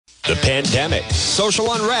the pandemic,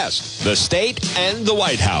 social unrest, the state, and the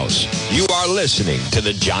White House. You are listening to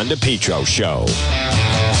The John DePetro Show.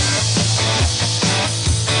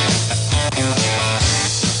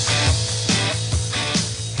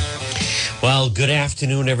 Well, good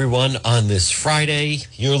afternoon, everyone. On this Friday,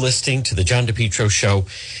 you're listening to The John DePetro Show.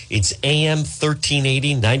 It's AM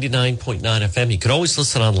 1380, 99.9 FM. You can always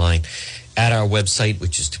listen online at our website,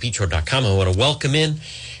 which is DePetro.com. I want to welcome in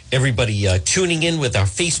everybody tuning in with our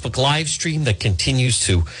Facebook live stream that continues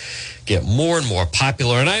to get more and more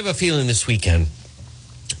popular. And I have a feeling this weekend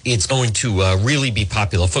it's going to really be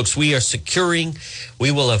popular. Folks, we are securing,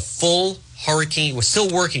 we will have full hurricane, we're still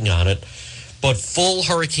working on it, but full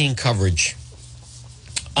hurricane coverage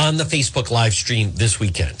on the Facebook live stream this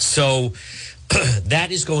weekend. So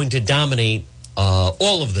that is going to dominate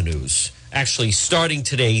all of the news, actually starting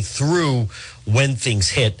today through when things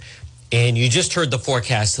hit. And you just heard the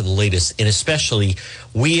forecast of the latest, and especially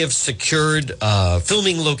we have secured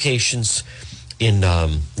filming locations in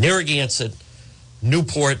Narragansett,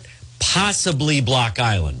 Newport, possibly Block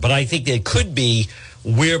Island. But I think it could be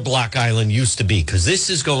where Block Island used to be, because this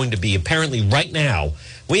is going to be apparently right now.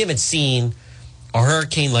 We haven't seen a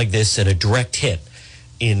hurricane like this at a direct hit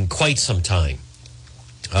in quite some time.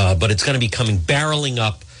 But it's going to be coming barreling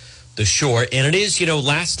up the shore. And it is, you know,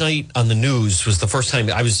 last night on the news was the first time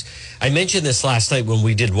I mentioned this last night when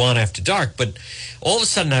we did One After Dark, but all of a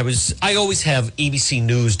sudden I always have ABC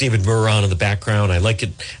News, David Murr on in the background. I like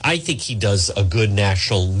it. I think he does a good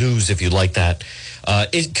national news, if you like that,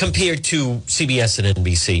 compared to CBS and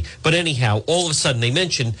NBC. But anyhow, all of a sudden they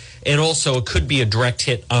mentioned, and also it could be a direct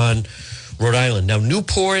hit on Rhode Island. Now,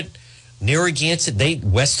 Newport, Narragansett,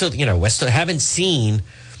 West haven't seen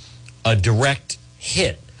a direct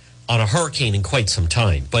hit on a hurricane in quite some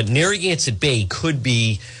time. But Narragansett Bay could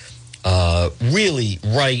be really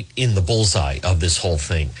right in the bullseye of this whole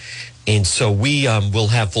thing. And so we will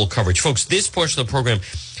have full coverage. Folks, this portion of the program,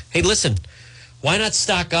 hey, listen, why not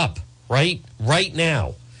stock up, right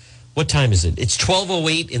now? What time is it? It's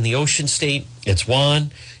 12:08 in the Ocean State. It's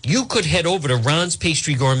Juan. You could head over to Ron's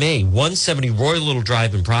Pastry Gourmet, 170 Royal Little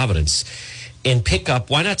Drive in Providence, and pick up,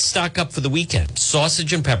 why not stock up for the weekend?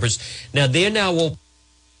 Sausage and peppers. Now, they're now open.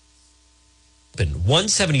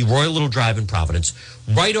 170 Royal Little Drive in Providence,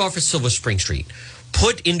 right off of Silver Spring Street.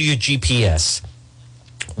 Put into your GPS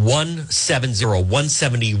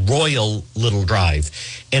 170 Royal Little Drive,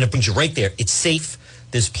 and it brings you right there. It's safe.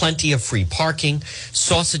 There's plenty of free parking.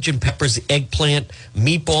 Sausage and peppers, eggplant,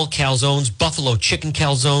 meatball calzones, buffalo chicken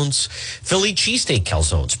calzones, Philly cheesesteak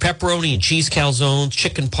calzones, pepperoni and cheese calzones,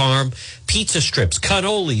 chicken parm, pizza strips,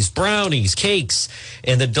 cannolis, brownies, cakes,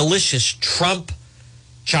 and the delicious Trump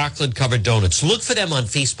chocolate-covered donuts. Look for them on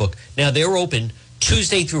Facebook. Now, they're open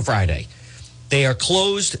Tuesday through Friday. They are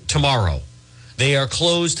closed tomorrow. They are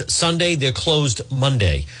closed Sunday. They're closed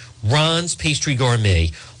Monday. Ron's Pastry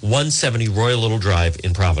Gourmet, 170 Royal Little Drive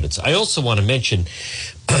in Providence. I also want to mention,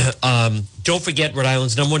 don't forget, Rhode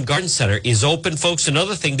Island's #1 garden center is open, folks.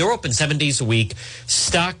 Another thing, they're open 7 days a week.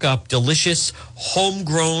 Stock up delicious,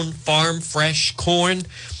 homegrown, farm fresh corn,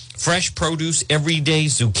 fresh produce every day,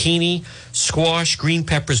 zucchini, squash, green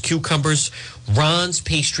peppers, cucumbers. Ron's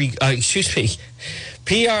Pastry,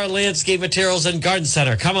 PR Landscape Materials and Garden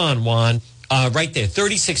Center. Come on, Juan. Right there,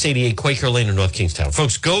 3688 Quaker Lane in North Kingstown.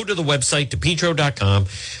 Folks, go to the website, DePetro.com,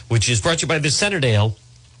 which is brought to you by the Centerdale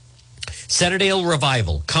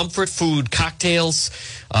Revival. Comfort food, cocktails.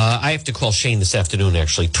 I have to call Shane this afternoon,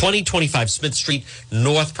 actually. 2025 Smith Street,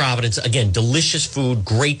 North Providence. Again, delicious food,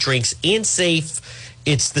 great drinks, and safe.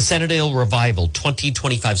 It's the Centerdale Revival,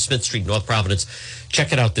 2025 Smith Street, North Providence.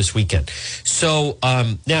 Check it out this weekend. So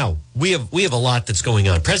now, we have a lot that's going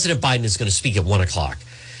on. President Biden is going to speak at 1 o'clock.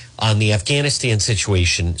 On the Afghanistan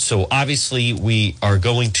situation. So obviously we are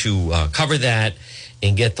going to cover that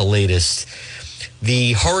and get the latest.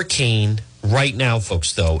 The hurricane right now,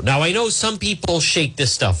 folks, though. Now, I know some people shake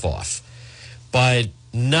this stuff off, but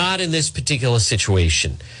not in this particular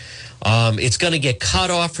situation. It's going to get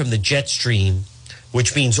cut off from the jet stream,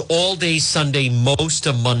 which means all day Sunday, most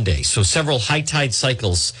of Monday. So several high tide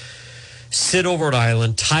cycles sit over Rhode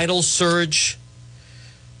Island. Tidal surge,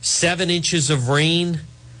 7 inches of rain.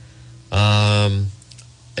 And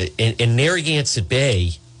Narragansett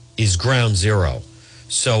Bay is ground zero.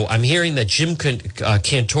 So I'm hearing that Jim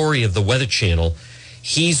Cantori of the Weather Channel,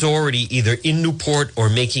 he's already either in Newport or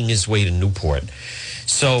making his way to Newport.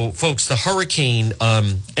 So, folks, the hurricane,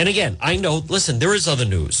 and again, I know, listen, there is other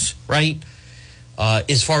news, right?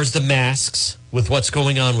 As far as the masks, with what's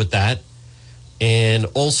going on with that, and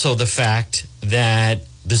also the fact that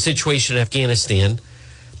the situation in Afghanistan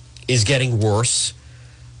is getting worse.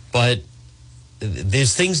 But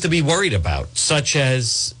there's things to be worried about, such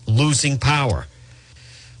as losing power.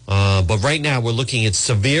 But right now we're looking at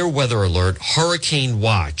severe weather alert, hurricane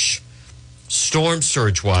watch, storm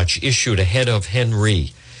surge watch issued ahead of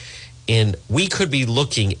Henri. And we could be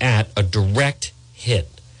looking at a direct hit.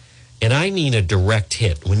 And I mean a direct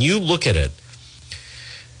hit. When you look at it,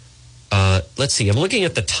 let's see, I'm looking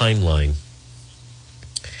at the timeline,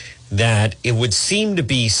 that it would seem to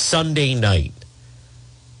be Sunday night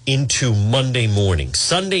into Monday morning.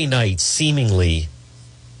 Sunday night seemingly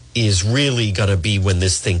is really going to be when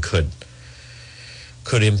this thing could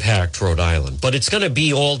impact Rhode Island. But it's going to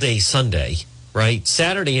be all day Sunday, right?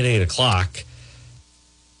 Saturday at 8 o'clock,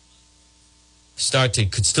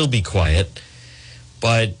 could still be quiet,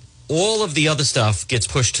 but all of the other stuff gets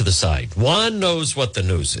pushed to the side. One knows what the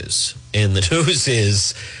news is, and the news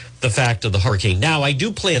is the fact of the hurricane. Now, I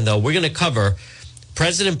do plan, though, we're going to cover,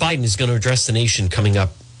 President Biden is going to address the nation coming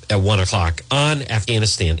up at 1 o'clock on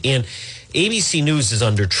Afghanistan. And ABC News is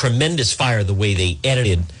under tremendous fire the way they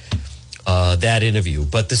edited that interview.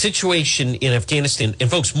 But the situation in Afghanistan, and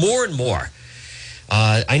folks, more and more,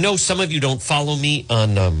 I know some of you don't follow me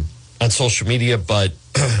on social media, but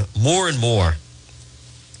more and more,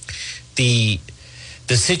 the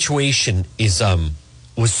situation is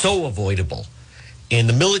was so avoidable. And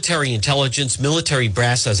the military intelligence, military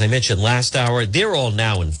brass, as I mentioned last hour, they're all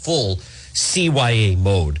now in full CYA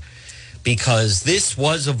mode because this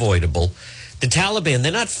was avoidable. The Taliban,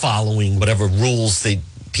 they're not following whatever rules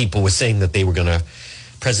people were saying that they were going to,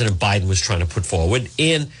 President Biden was trying to put forward.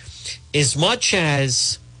 And as much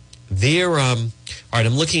as they're, all right,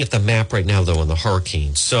 I'm looking at the map right now, though, on the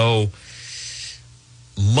hurricane. So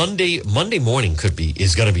Monday morning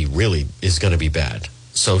is going to be bad.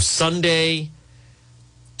 So Sunday,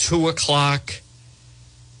 2 o'clock.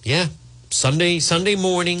 Yeah. Sunday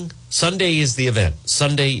morning. Sunday is the event.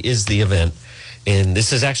 And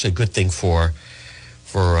this is actually a good thing for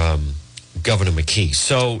Governor McKee.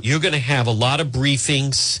 So you're going to have a lot of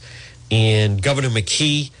briefings, and Governor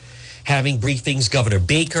McKee having briefings, Governor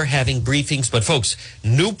Baker having briefings. But folks,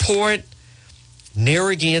 Newport,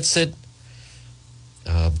 Narragansett,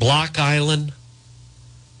 Block Island,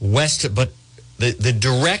 West, but the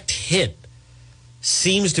direct hit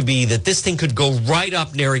seems to be that this thing could go right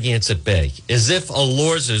up Narragansett Bay, as if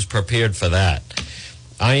Alorza's prepared for that.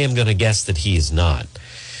 I am going to guess that he is not.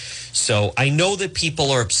 So I know that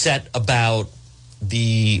people are upset about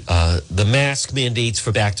the mask mandates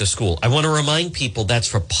for back to school. I want to remind people that's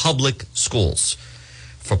for public schools.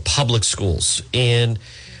 And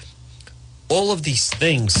all of these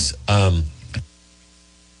things,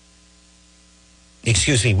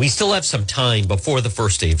 excuse me, we still have some time before the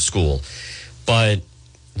first day of school. But,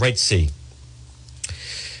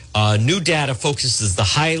 new data focuses the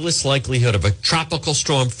highest likelihood of a tropical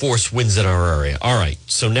storm force winds in our area. All right,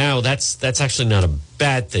 so now that's actually not a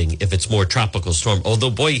bad thing if it's more tropical storm.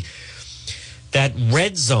 Although, boy, that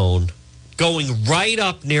red zone going right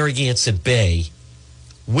up Narragansett Bay,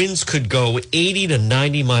 winds could go 80 to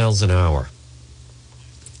 90 miles an hour.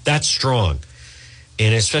 That's strong.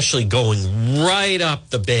 And especially going right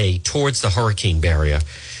up the bay towards the hurricane barrier.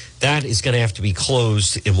 That is going to have to be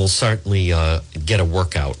closed, and we'll certainly get a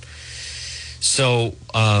workout. So,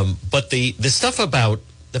 but the stuff about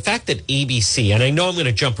the fact that ABC, and I know I'm going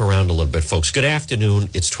to jump around a little bit, folks. Good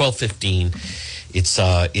afternoon. It's 12:15.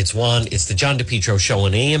 It's Juan. It's the John DePietro Show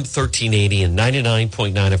on AM 1380 and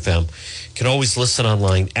 99.9 FM. You can always listen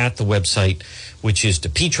online at the website, which is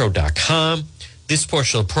DePietro.com. This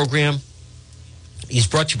portion of the program is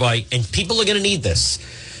brought to you by, and people are going to need this,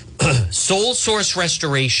 Sole Source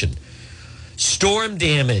Restoration, storm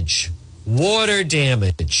damage, water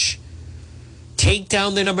damage. Take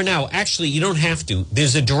down their number now. Actually, you don't have to.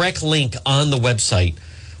 There's a direct link on the website,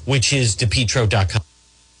 which is DePietro.com.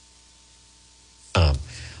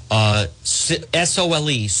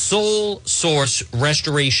 SOLE,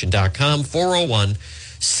 solesourcerestoration.com,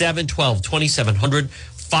 401-712-2700.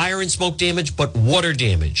 Fire and smoke damage, but water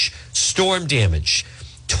damage, storm damage,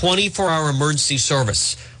 24-hour emergency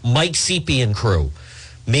service. Mike Seepy and crew.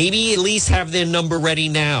 Maybe at least have their number ready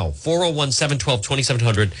now,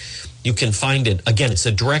 401-712-2700. You can find it. Again, it's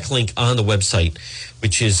a direct link on the website,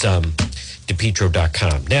 which is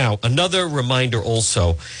DePietro.com. Now, another reminder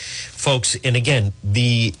also, folks, and again,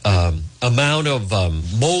 the amount of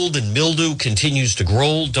mold and mildew continues to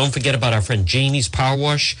grow. Don't forget about our friend Jamie's Power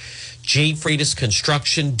Wash. J. Freitas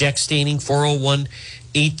Construction, deck staining,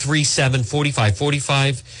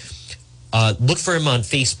 401-837-4545. Look for him on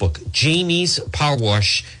Facebook, Jamie's Power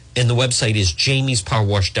Wash, and the website is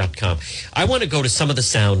jamiespowerwash.com. I want to go to some of the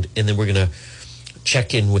sound, and then we're going to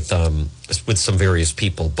check in with some various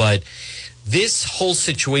people. But this whole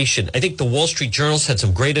situation, I think the Wall Street Journal's had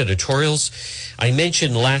some great editorials. I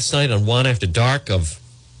mentioned last night on One After Dark of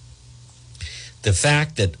the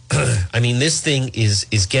fact that, I mean, this thing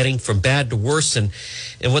is getting from bad to worse. And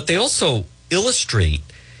what they also illustrate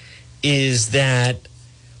is that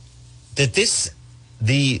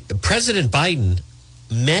the President Biden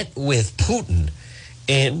met with Putin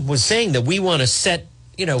and was saying that we want to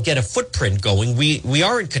get a footprint going. We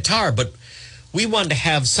are in Qatar, but we want to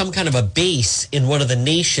have some kind of a base in one of the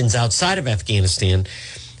nations outside of Afghanistan.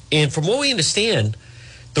 And from what we understand,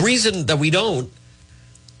 the reason that we don't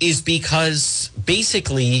is because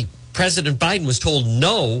basically President Biden was told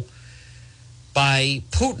no by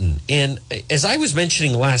Putin. And as I was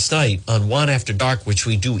mentioning last night on One After Dark, which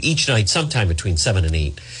we do each night sometime between 7 and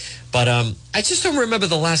 8, but I just don't remember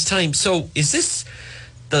the last time. So is this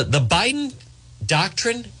the Biden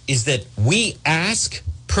doctrine is that we ask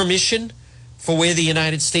permission for where the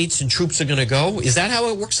United States and troops are going to go? Is that how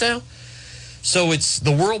it works now? So it's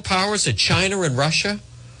the world powers of China and Russia.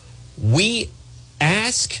 We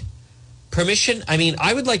ask permission. I mean,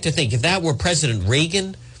 I would like to think if that were President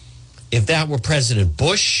Reagan, if that were President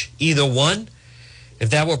Bush, either one,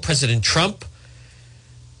 if that were President Trump,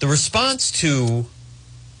 the response to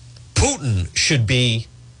Putin should be,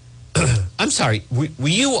 I'm sorry, were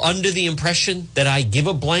you under the impression that I give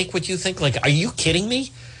a blank what you think? Like, are you kidding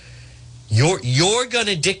me? You're going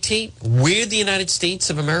to dictate where the United States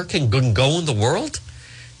of America can go in the world?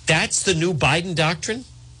 That's the new Biden doctrine?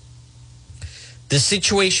 The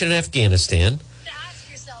situation in Afghanistan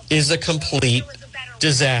is a complete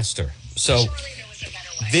disaster. So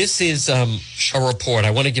this is a report.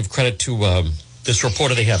 I want to give credit to this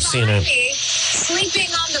reporter they have, CNN. Sleeping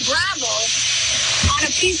on the gravel on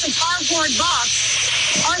a piece of cardboard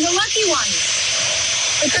box are the lucky ones.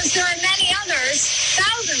 Because there are many others,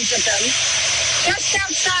 thousands of them, just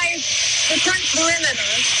outside the front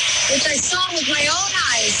perimeter, which I saw with my own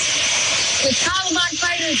eyes, with Taliban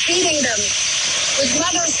fighters beating them, with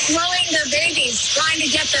mothers throwing their babies, trying to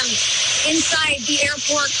get them inside the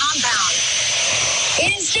airport compound.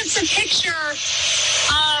 It is just a picture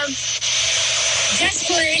of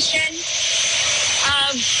desperation,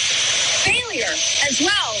 of failure as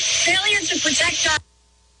well. Failure to protect our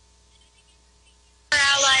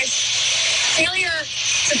allies, failure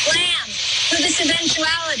to plan for this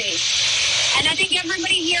eventuality. And I think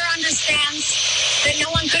everybody here understands that no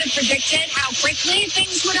one could have predicted how quickly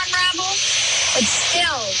things would unravel. But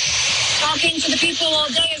still, talking to the people all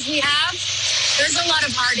day as we have, there's a lot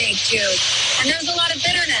of heartache too. And there's a lot of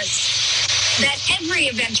bitterness that every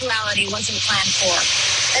eventuality wasn't planned for,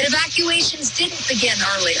 that evacuations didn't begin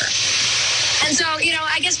earlier. And so,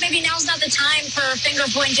 I guess maybe now's not the time for finger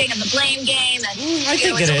pointing and the blame game. And,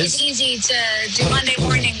 it's always easy to do Monday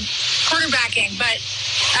morning quarterbacking. But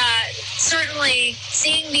certainly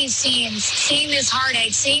seeing these scenes, seeing this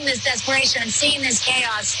heartache, seeing this desperation, seeing this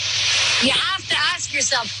chaos, you have to ask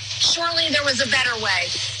yourself, surely there was a better way.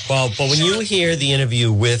 Well, but when you hear the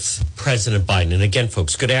interview with President Biden, and again,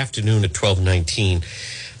 folks, good afternoon at 12:19.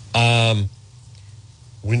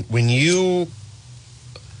 When you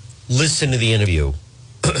listen to the interview,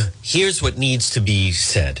 here's what needs to be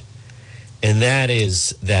said. And that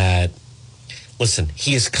is that, listen,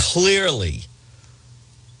 he is clearly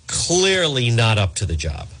not up to the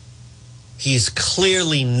job. He's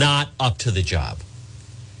clearly not up to the job.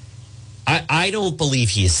 I don't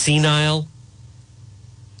believe he is senile.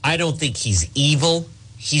 I don't think he's evil.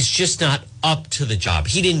 He's just not up to the job.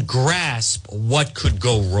 He didn't grasp what could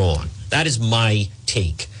go wrong. That is my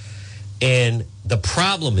take. And the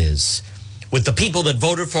problem is, with the people that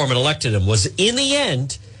voted for him and elected him, was in the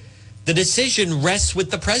end, the decision rests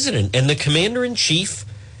with the president and the commander-in-chief.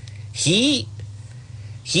 He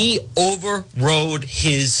overrode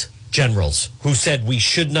his generals who said we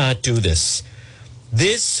should not do this.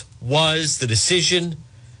 This was the decision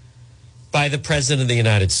by the president of the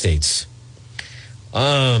United States.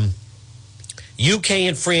 UK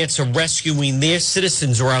and France are rescuing their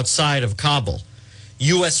citizens who are outside of Kabul.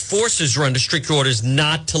 U.S. forces are under strict orders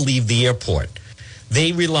not to leave the airport.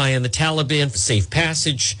 They rely on the Taliban for safe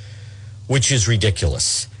passage, which is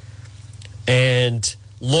ridiculous. And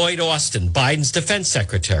Lloyd Austin, Biden's defense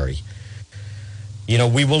secretary,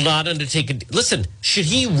 we will not undertake listen, should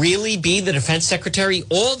he really be the defense secretary?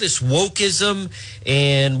 All this wokeism,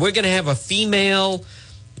 and we're going to have a female.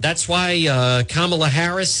 That's why Kamala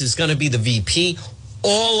Harris is going to be the VP.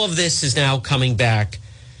 All of this is now coming back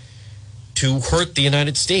to hurt the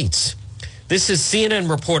United States. This is CNN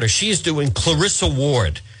reporter. She is doing Clarissa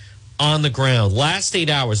Ward on the ground. Last 8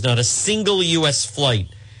 hours, not a single U.S. flight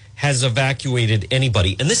has evacuated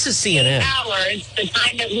anybody. And this is CNN. Hours, the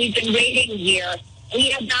time that we've been waiting here,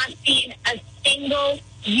 we have not seen a single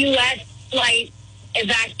U.S. flight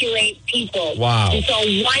evacuate people. Wow. And so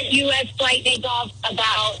one U.S. flight take off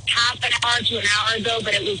about half an hour to an hour ago,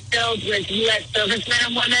 but it was filled with U.S. servicemen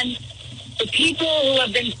and women. The people who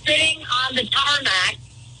have been sitting on the tarmac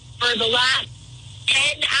for the last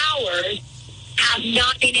 10 hours have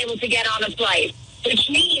not been able to get on a flight, which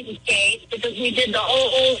means, Kate, because we did the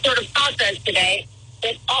whole sort of process today,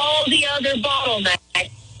 that all the other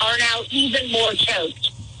bottlenecks are now even more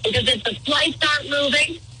choked. Because if the flights aren't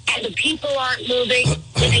moving and the people aren't moving,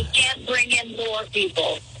 then they can't bring in more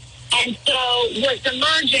people. And so what's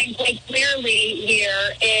emerging quite clearly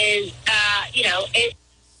here is,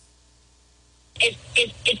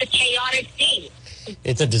 it's a chaotic scene.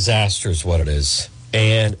 It's a disaster is what it is.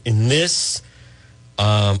 And in this,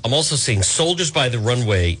 I'm also seeing soldiers by the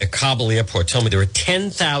runway at Kabul airport tell me there are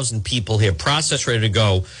 10,000 people here, processed, ready to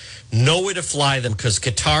go, nowhere to fly them because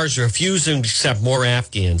Qatar's refusing to accept more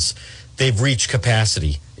Afghans. They've reached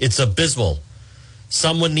capacity. It's abysmal.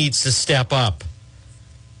 Someone needs to step up.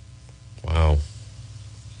 Wow.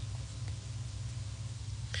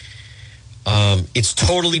 It's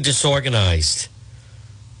totally disorganized.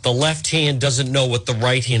 The left hand doesn't know what the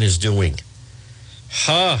right hand is doing.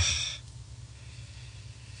 The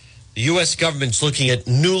U.S. government's looking at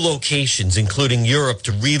new locations, including Europe,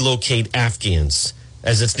 to relocate Afghans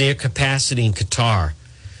as it's near capacity in Qatar.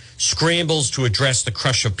 Scrambles to address the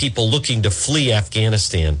crush of people looking to flee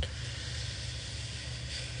Afghanistan.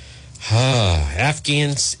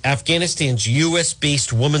 Afghanistan's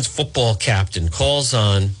U.S.-based women's football captain calls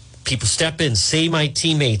on people, step in, save my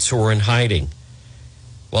teammates who are in hiding.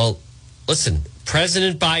 Well, listen,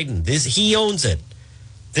 President Biden, he owns it.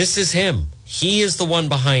 This is him. He is the one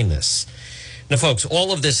behind this. Now, folks,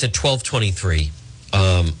 all of this at 12:23.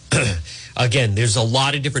 Again, there's a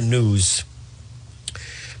lot of different news.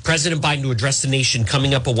 President Biden to address the nation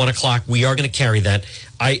coming up at 1 o'clock. We are going to carry that.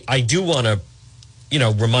 I do want to,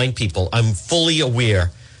 remind people, I'm fully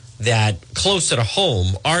aware that closer to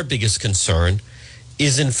home, our biggest concern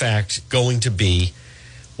is, in fact, going to be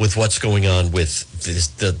with what's going on with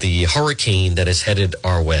the hurricane that is headed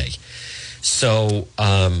our way. So,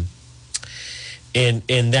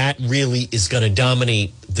 and that really is going to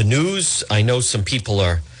dominate the news. I know some people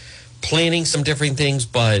are planning some different things,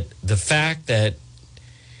 but the fact that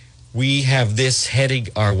we have this heading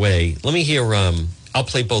our way. Let me hear, I'll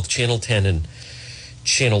play both Channel 10 and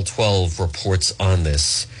Channel 12 reports on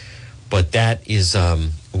this, but that is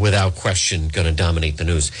without question going to dominate the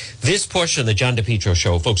news. This portion of the John DePietro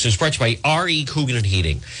Show, folks, is brought to you by R.E. Coogan and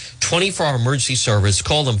Heating. 24-hour emergency service.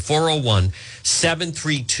 Call them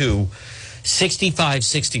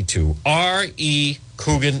 401-732-6562. R.E.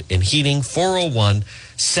 Coogan and Heating,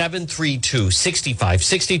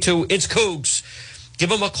 401-732-6562. It's Cougs. Give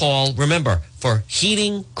them a call. Remember, for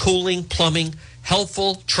heating, cooling, plumbing,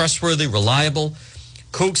 helpful, trustworthy, reliable.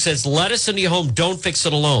 Coog says, let us into your home. Don't fix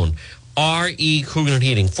it alone. R.E. Coogan and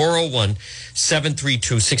Heating,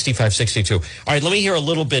 401-732-6562. All right, let me hear a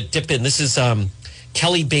little bit. Dip in. This is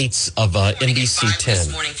Kelly Bates of NBC 10.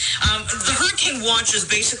 This morning. The hurricane watch is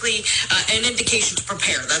basically an indication to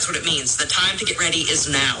prepare. That's what it means. The time to get ready is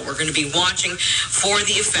now. We're going to be watching for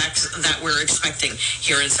the effects that we're expecting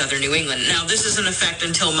here in southern New England. Now, this is in effect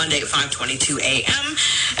until Monday at 5:22 a.m.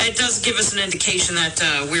 It does give us an indication that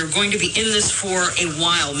we're going to be in this for a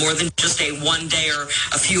while, more than just a one day or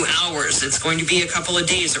a few hours. It's going to be a couple of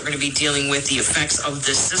days that we're going to be dealing with the effects of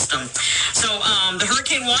this system. So the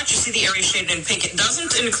hurricane watch, you see the area shaded in pink. It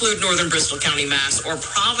doesn't include northern Bristol County, Mass, or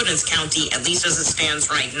Providence County, at least as it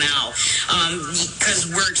stands right now, because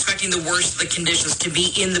we're expecting the worst of the conditions to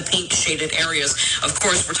be in the pink shaded areas. Of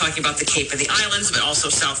course, we're talking about the Cape of the Islands, but also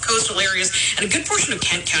south coastal areas, and a good portion of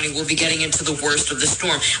Kent County will be getting into the worst of the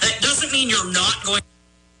storm. That doesn't mean you're not going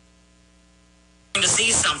to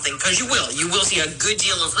see something, because you will. You will see a good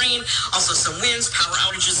deal of rain, also some winds, power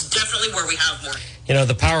outages, definitely where we have more.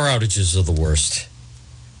 The power outages are the worst.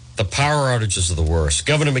 The power outages are the worst.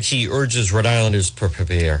 Governor McKee urges Rhode Islanders to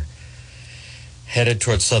prepare. Headed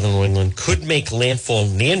towards southern New England. Could make landfall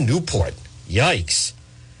near Newport. Yikes.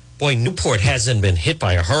 Boy, Newport hasn't been hit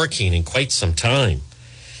by a hurricane in quite some time.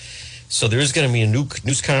 So there is going to be a new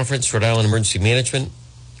news conference, Rhode Island Emergency Management.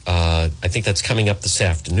 I think that's coming up this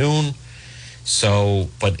afternoon. So,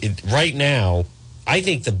 but right now, I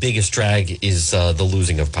think the biggest drag is the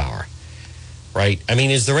losing of power. Right? I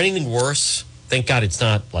mean, is there anything worse? Thank God it's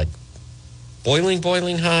not like boiling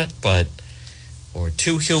hot, or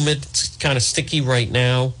too humid. It's kind of sticky right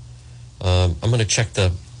now. I'm going to check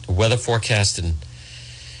the weather forecast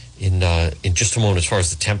in just a moment as far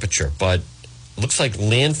as the temperature. But it looks like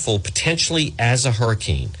landfall potentially as a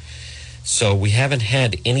hurricane. So we haven't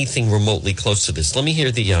had anything remotely close to this. Let me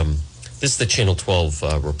hear this is the Channel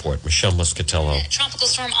 12 report. Michelle Muscatello. Tropical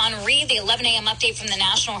storm Henri, the 11 a.m. update from the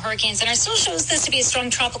National Hurricane Center still shows this to be a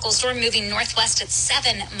strong tropical storm moving northwest at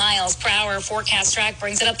 7 miles per hour. Forecast track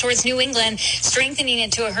brings it up towards New England, strengthening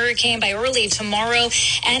it to a hurricane by early tomorrow.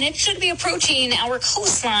 And it should be approaching our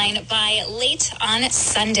coastline by late on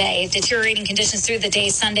Sunday. Deteriorating conditions through the day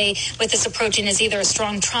Sunday with this approaching is either a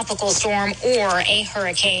strong tropical storm or a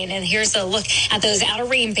hurricane. And here's a look at those outer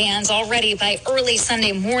rain bands already by early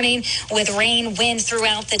Sunday morning, with rain, wind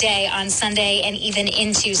throughout the day on Sunday and even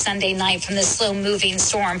into Sunday night from this slow-moving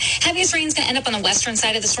storm. Heaviest rain is going to end up on the western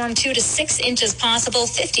side of the storm, 2 to 6 inches possible,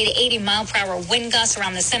 50 to 80 mile-per-hour wind gusts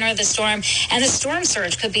around the center of the storm, and the storm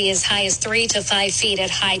surge could be as high as 3 to 5 feet at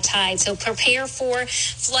high tide. So prepare for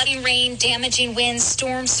flooding rain, damaging winds,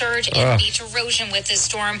 storm surge, and beach erosion with this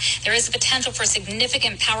storm. There is a potential for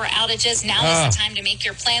significant power outages. Now is the time to make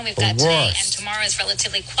your plan. We've got today and tomorrow is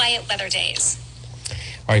relatively quiet weather days.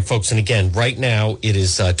 All right, folks, and again, right now it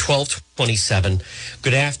is 12:27.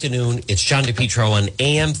 Good afternoon. It's John DePietro on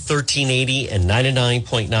AM 1380 and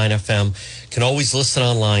 99.9 FM. Can always listen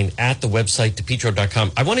online at the website,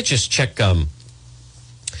 DePietro.com. I want to just check,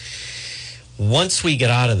 once we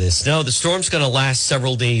get out of this, no, the storm's going to last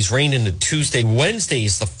several days, rain into Tuesday. Wednesday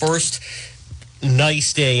is the first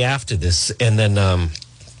nice day after this, and then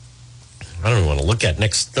I don't even want to look at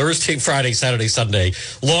next Thursday, Friday, Saturday, Sunday.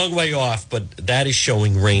 Long way off, but that is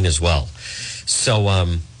showing rain as well. So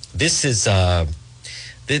this is,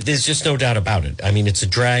 there's just no doubt about it. I mean, it's a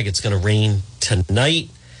drag. It's going to rain tonight.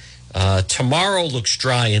 Tomorrow looks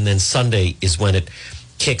dry, and then Sunday is when it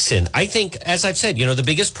kicks in. I think, as I've said, the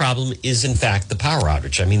biggest problem is, in fact, the power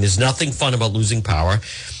outage. I mean, there's nothing fun about losing power.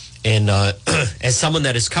 And as someone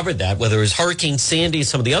that has covered that, whether it's Hurricane Sandy or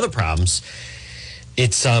some of the other problems,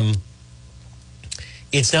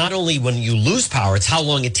 it's not only when you lose power, it's how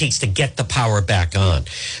long it takes to get the power back on.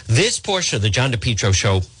 This portion of the John DePietro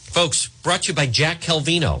Show, folks, brought to you by Jack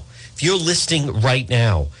Calvino. If you're listening right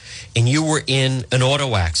now and you were in an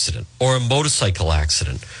auto accident or a motorcycle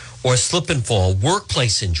accident or a slip and fall,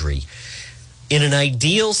 workplace injury, in an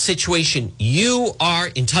ideal situation, you are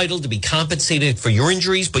entitled to be compensated for your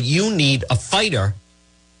injuries, but you need a fighter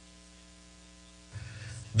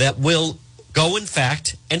that will go, in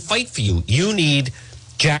fact, and fight for you. You need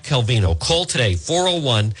Jack Calvino. Call today,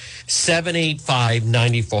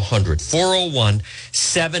 401-785-9400.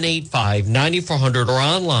 401-785-9400 or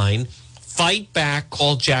online,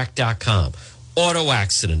 fightbackcalljack.com. Auto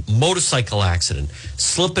accident, motorcycle accident,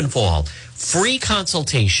 slip and fall, free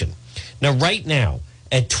consultation. Now, right now,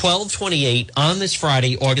 at 12:28 on this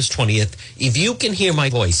Friday, August 20th, if you can hear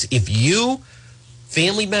my voice, if you,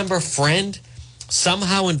 family member, friend,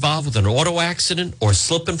 somehow involved with an auto accident or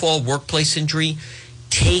slip and fall workplace injury,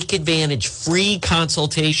 take advantage. Free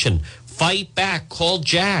consultation. Fight back. Call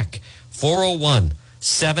Jack.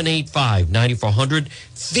 401-785-9400.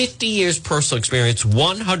 50 years personal experience,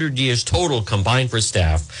 100 years total combined for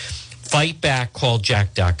staff.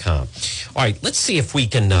 Fightbackcalljack.com. All right, let's see if we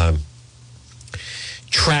can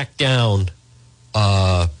track down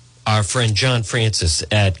our friend John Francis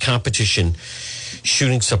at Competition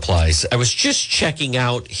Shooting Supplies. I was just checking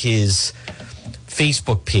out his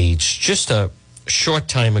Facebook page just a short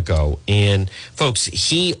time ago, and folks,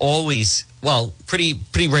 he always, pretty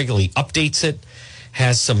regularly updates it,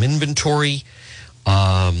 has some inventory.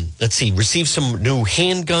 Let's see, received some new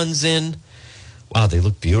handguns in. Wow, they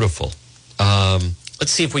look beautiful.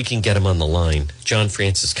 Let's see if we can get him on the line. John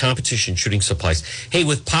Francis, Competition Shooting Supplies. Hey,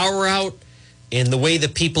 with power out and the way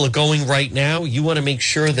that people are going right now, you want to make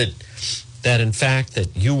sure that in fact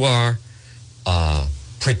that you are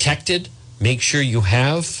protected. Make sure you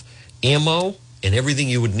have ammo and everything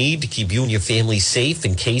you would need to keep you and your family safe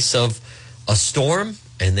in case of a storm,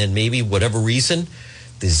 and then maybe whatever reason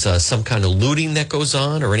there's some kind of looting that goes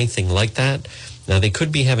on or anything like that. Now, they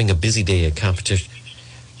could be having a busy day at Competition.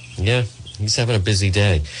 Yeah, he's having a busy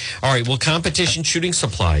day. All right, well, Competition Shooting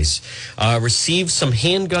Supplies received some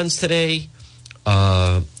handguns today.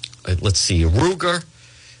 Let's see, a Ruger.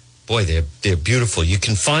 Boy, they're beautiful. You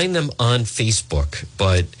can find them on Facebook,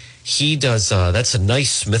 but he does, that's a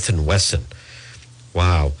nice Smith & Wesson.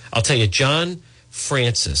 Wow. I'll tell you, John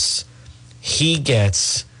Francis, he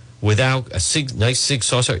gets, without a nice Sig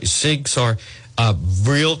Sauer,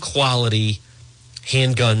 real quality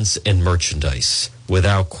handguns and merchandise,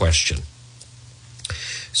 without question.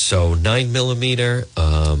 So 9mm,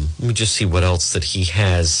 let me just see what else that he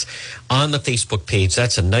has on the Facebook page.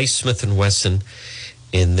 That's a nice Smith & Wesson.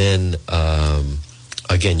 And then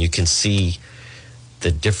again, you can see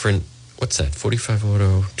the different, what's that, 45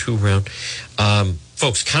 auto, 2 round.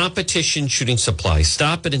 Folks, Competition Shooting Supply.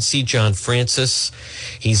 Stop it and see John Francis.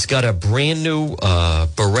 He's got a brand new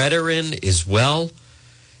Beretta in as well.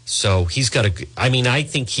 So he's got I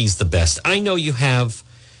think he's the best. I know you have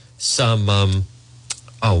some,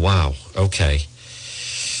 oh, wow. Okay.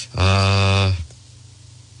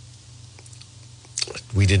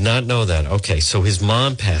 We did not know that. Okay, so his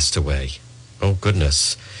mom passed away. Oh,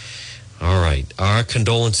 goodness. All right. Our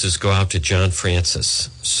condolences go out to John Francis.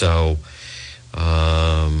 So,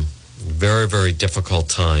 very, very difficult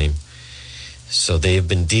time. So they've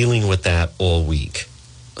been dealing with that all week.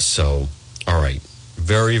 So, all right.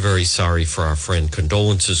 Very, very sorry for our friend.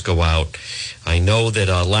 Condolences go out. I know that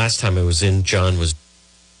last time I was in, John was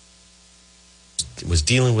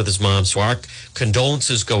dealing with his mom. So our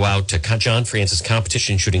condolences go out to John Francis,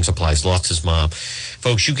 Competition Shooting Supplies, lost his mom.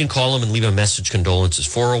 Folks, you can call him and leave a message. Condolences,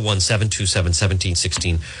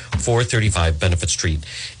 401-727-1716, 435 Benefit Street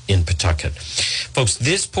in Pawtucket. Folks,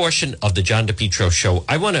 this portion of the John DePietro Show,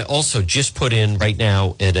 I want to also just put in right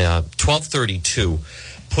now at 12:32,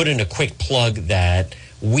 put in a quick plug that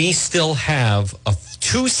we still have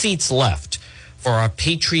 2 seats left for our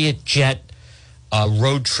Patriot Jet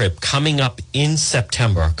road trip coming up in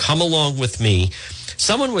September. Come along with me.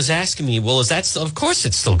 Someone was asking me, well, is that still? Of course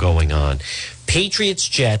it's still going on. Patriots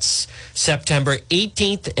Jets, September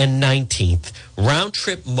 18th and 19th, round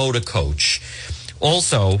trip motor coach.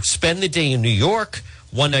 Also, spend the day in New York,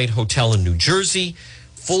 one-night hotel in New Jersey,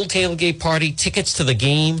 full tailgate party, tickets to the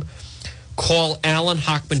game. Call Alan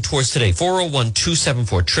Hockman Tours today,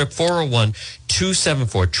 401-274-TRIP,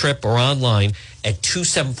 401-274-TRIP, or online at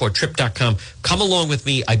 274trip.com. Come along with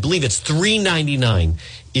me. I believe it's $399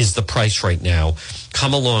 is the price right now.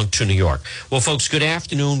 Come along to New York. Well, folks, good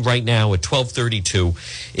afternoon right now at 12:32.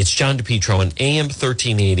 It's John DePietro on AM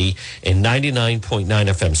 1380 and 99.9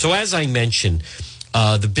 FM. So as I mentioned,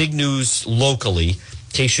 the big news locally, in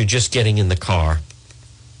case you're just getting in the car,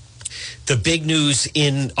 the big news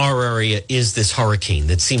in our area is this hurricane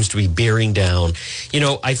that seems to be bearing down. You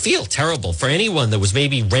know, I feel terrible for anyone that was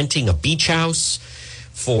maybe renting a beach house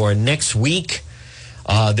for next week.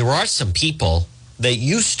 There are some people that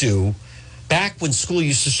used to, back when school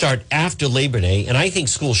used to start after Labor Day, and I think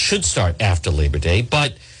school should start after Labor Day,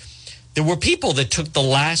 but there were people that took the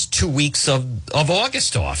last 2 weeks of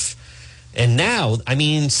August off. And now, I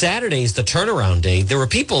mean, Saturday is the turnaround day. There are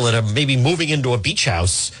people that are maybe moving into a beach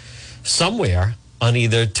house somewhere on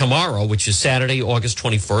either tomorrow, which is Saturday, August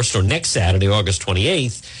 21st, or next Saturday, August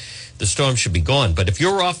 28th. The storm should be gone. But if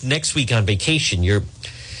you're off next week on vacation, you're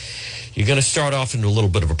going to start off into a little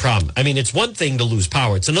bit of a problem. I mean, it's one thing to lose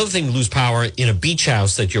power. It's another thing to lose power in a beach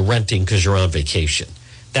house that you're renting because you're on vacation.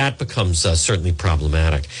 That becomes certainly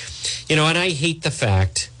problematic. You know, and I hate the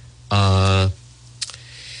fact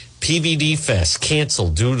PVD Fest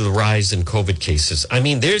canceled due to the rise in COVID cases. I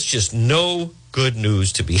mean, there's just no good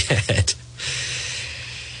news to be had.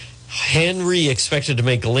 Henry expected to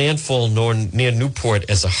make landfall near Newport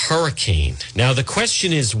as a hurricane. Now, the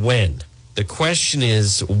question is when. The question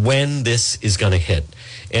is when this is going to hit.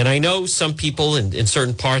 And I know some people in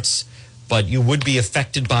certain parts, but you would be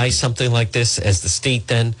affected by something like this as the state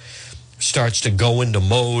then starts to go into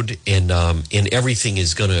mode and everything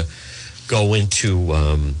is going to go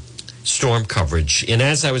into storm coverage. And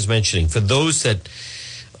as I was mentioning, for those that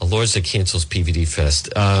Alorza cancels PVD Fest.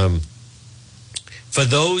 For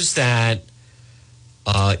those that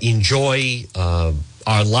enjoy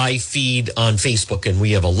our live feed on Facebook, and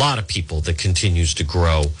we have a lot of people that continues to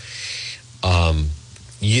grow,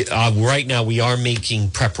 right now we are making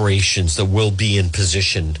preparations that will be in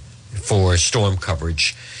position for storm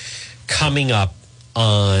coverage coming up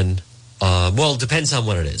on, well, it depends on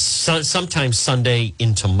what it is. Sometimes Sunday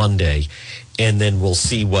into Monday, and then we'll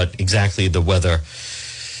see what exactly the weather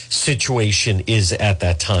situation is at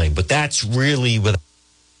that time. But that's really, without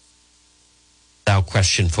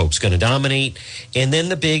question, folks, going to dominate. And then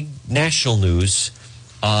the big national news,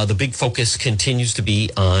 the big focus continues to be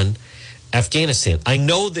on Afghanistan. I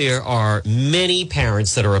know there are many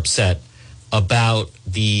parents that are upset about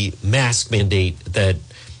the mask mandate that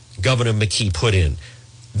Governor McKee put in.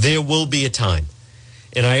 There will be a time.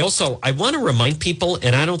 And I want to remind people,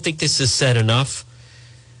 and I don't think this is said enough,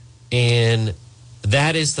 and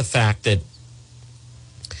that is the fact that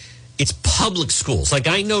it's public schools. Like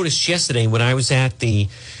I noticed yesterday when I was at the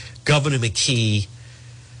Governor McKee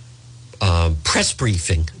press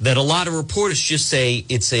briefing that a lot of reporters just say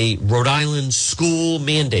it's a Rhode Island school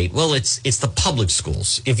mandate. Well, it's the public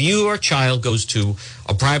schools. If your child goes to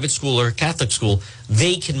a private school or a Catholic school,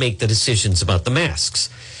 they can make the decisions about the masks.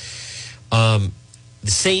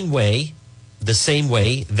 the same way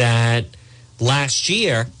that last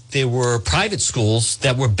year there were private schools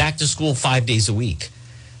that were back to school 5 days a week,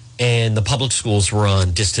 and the public schools were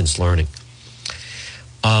on distance learning.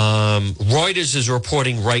 Reuters is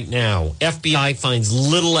reporting right now, FBI finds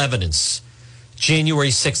little evidence January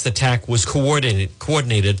 6th attack was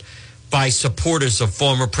coordinated by supporters of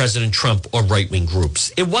former President Trump or right-wing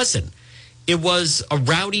groups. It wasn't. It was a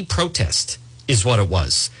rowdy protest is what it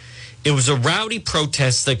was. It was a rowdy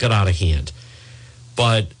protest that got out of hand.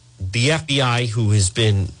 But the FBI, who has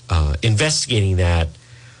been investigating that,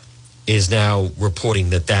 is now reporting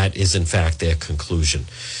that that is, in fact, their conclusion.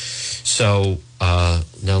 So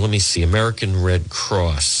now let me see. American Red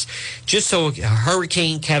Cross. Just so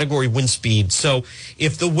hurricane category wind speed. So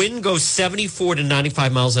if the wind goes 74 to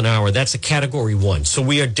 95 miles an hour, that's a category 1. So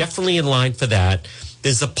we are definitely in line for that.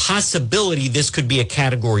 There's a possibility this could be a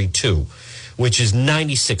category 2, which is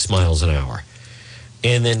 96 miles an hour.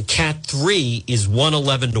 And then Cat 3 is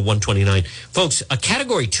 111 to 129. Folks, a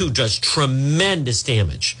Category 2 does tremendous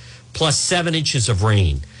damage, plus 7 inches of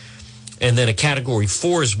rain. And then a Category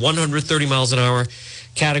 4 is 130 miles an hour.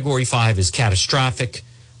 Category 5 is catastrophic.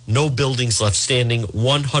 No buildings left standing,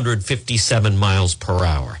 157 miles per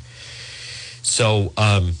hour. So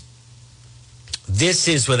this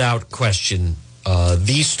is without question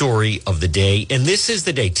the story of the day. And this is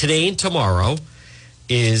the day, today and tomorrow,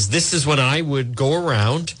 this is when I would go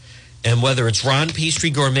around, and whether it's Ron Pastry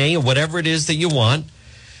Gourmet or whatever it is that you want,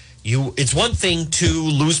 it's one thing to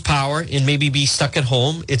lose power and maybe be stuck at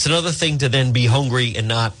home. It's another thing to then be hungry and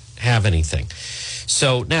not have anything.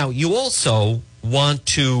 So now you also want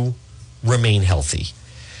to remain healthy.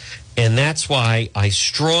 And that's why I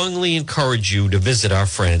strongly encourage you to visit our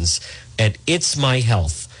friends at It's My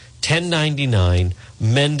Health, 1099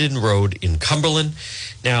 Mendon Road in Cumberland.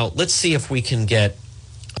 Now, let's see if we can get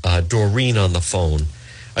Doreen on the phone.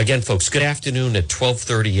 Again, folks, good afternoon at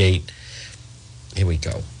 12:38. Here we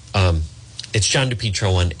go. It's John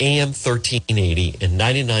DePietro on AM 1380 and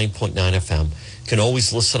 99.9 FM. You can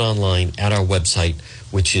always listen online at our website,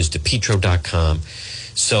 which is depetro.com.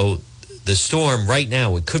 So the storm right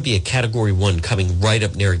now, it could be a Category 1 coming right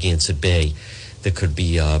up Narragansett Bay that could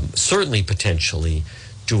be certainly potentially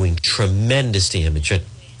doing tremendous damage.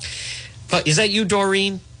 But is that you,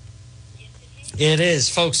 Doreen? It is.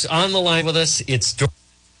 Folks, on the line with us, it's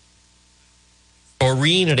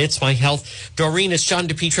Doreen at It's My Health. Doreen, it's John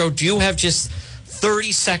DePietro. Do you have just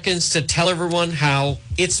 30 seconds to tell everyone how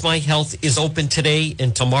It's My Health is open today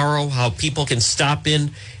and tomorrow, how people can stop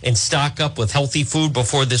in and stock up with healthy food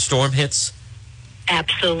before the storm hits?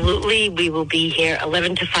 Absolutely. We will be here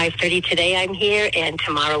 11 to 5:30 today. I'm here, and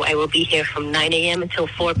tomorrow I will be here from 9 a.m. until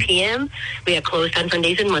 4 p.m. We are closed on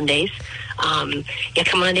Sundays and Mondays. Yeah,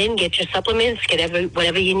 come on in, get your supplements, get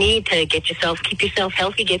whatever you need to keep yourself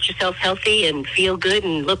healthy, get yourself healthy, and feel good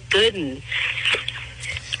and look good, and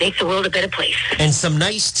make the world a better place. And some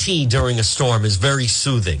nice tea during a storm is very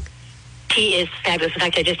soothing. Tea is fabulous. In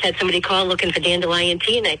fact, I just had somebody call looking for dandelion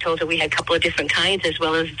tea, and I told her we had a couple of different kinds, as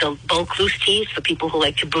well as the bulk loose teas for people who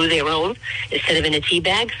like to brew their own instead of in a tea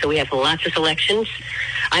bag. So we have lots of selections.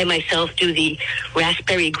 I myself do the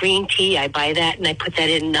raspberry green tea. I buy that, and I put that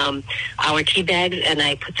in our tea bags, and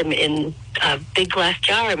I put them in a big glass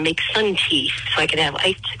jar and make sun tea, so I can have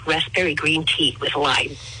iced raspberry green tea with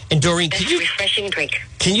lime. And Doreen, refreshing drink.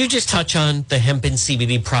 Can you just touch on the hemp and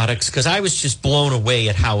CBD products? Because I was just blown away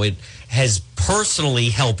at how it has personally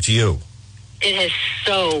helped you. It has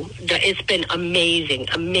it's been amazing.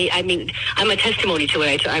 I mean, I'm a testimony to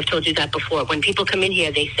it. I've told you that before. When people come in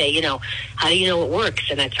here, they say, how do you know it works?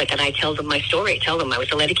 And it's like, and I tell them my story. I tell them I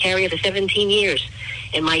was a letter carrier for 17 years,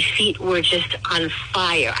 and my feet were just on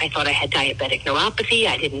fire. I thought I had diabetic neuropathy.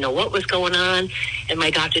 I didn't know what was going on, and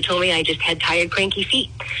my doctor told me I just had tired, cranky feet.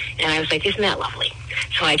 And I was like, isn't that lovely?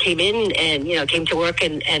 So I came in and, came to work,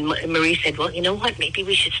 and Marie said, well, you know what? Maybe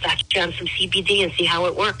we should start you on some CBD and see how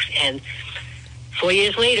it works. And 4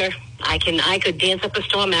 years later, I could dance up a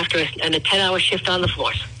storm after a 10-hour shift on the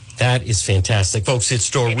floors. That is fantastic. Folks, it's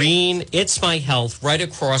Doreen. It's My Health, right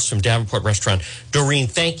across from Davenport Restaurant. Doreen,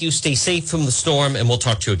 thank you. Stay safe from the storm, and we'll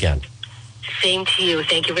talk to you again. Same to you.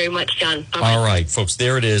 Thank you very much, John. Bye-bye. All right, folks,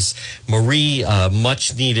 there it is. Marie,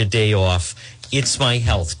 much-needed day off. It's My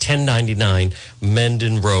Health, 1099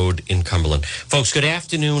 Mendon Road in Cumberland. Folks, good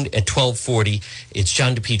afternoon at 1240. It's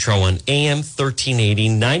John DePietro on AM 1380,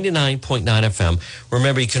 99.9 FM.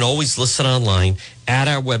 Remember, you can always listen online at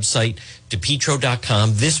our website,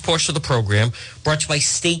 depetro.com. This portion of the program brought to you by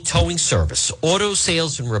State Towing Service, auto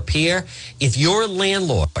sales and repair. If you're a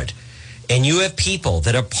landlord and you have people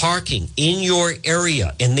that are parking in your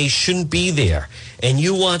area and they shouldn't be there, and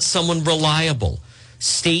you want someone reliable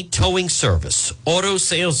State Towing Service, auto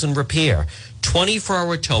sales and repair,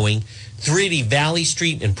 24-hour towing, 380 Valley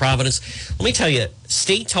Street in Providence. Let me tell you,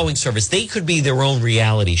 State Towing Service, they could be their own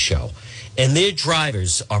reality show. And their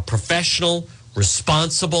drivers are professional,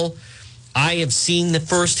 responsible. I have seen the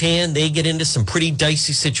firsthand. They get into some pretty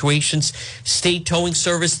dicey situations. State Towing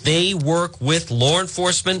Service, they work with law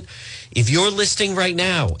enforcement. If you're listening right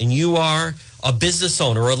now and you are a business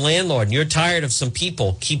owner or a landlord and you're tired of some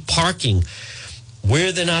people keep parking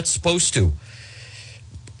where they're not supposed to,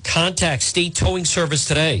 contact State Towing Service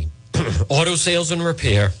today. Auto sales and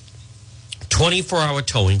repair, 24-hour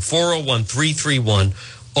towing,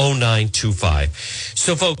 401-331-0925.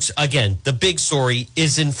 So, folks, again, the big story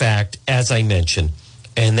is, in fact, as I mentioned,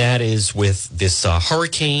 and that is with this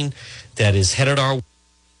hurricane that is headed our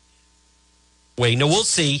way. Now, we'll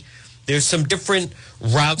see. There's some different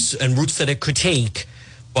routes that it could take.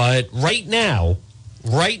 But right now,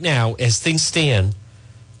 as things stand,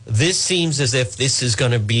 this seems as if this is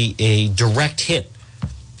going to be a direct hit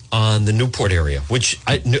on the Newport area, which,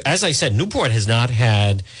 as I said, Newport has not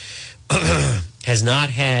had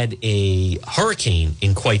a hurricane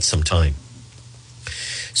in quite some time.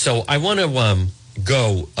 So I want to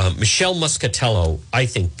go. Michelle Muscatello, I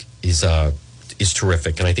think, is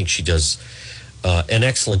terrific, and I think she does an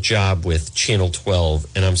excellent job with Channel 12.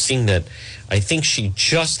 And I'm seeing that I think she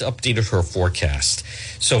just updated her forecast.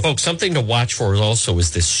 So, folks, something to watch for also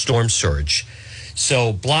is this storm surge.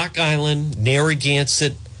 So Block Island,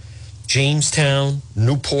 Narragansett, Jamestown,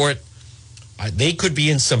 Newport, they could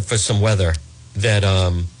be in for some weather that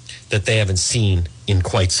they haven't seen in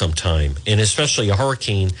quite some time, and especially a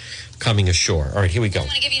hurricane coming ashore. All right, here we go. I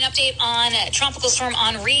want to give you an update on Tropical Storm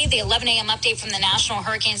Henri. The 11 a.m. update from the National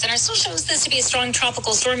Hurricane Center still shows this to be a strong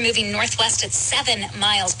tropical storm moving northwest at 7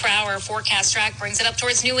 miles per hour. Forecast track brings it up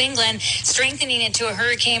towards New England, strengthening it to a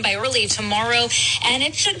hurricane by early tomorrow, and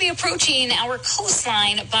it should be approaching our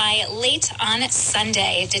coastline by late on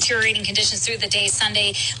Sunday. Deteriorating conditions through the day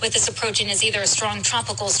Sunday with this approaching is either a strong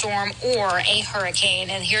tropical storm or a hurricane.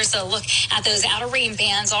 And here's a look at those outer rain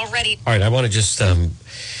bands already. All right, I want to just...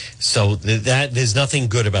 So that there's nothing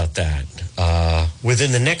good about that.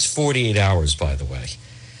 Within the next 48 hours, by the way.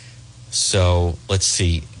 So let's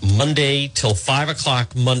see, Monday till 5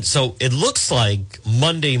 o'clock. So it looks like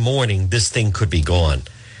Monday morning this thing could be gone.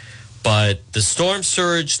 But the storm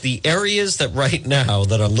surge, the areas that right now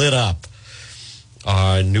that are lit up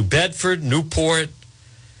are New Bedford, Newport,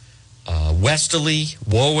 Westerly,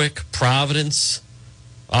 Warwick, Providence,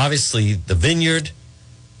 obviously the Vineyard,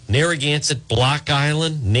 Narragansett, Block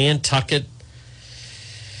Island, Nantucket.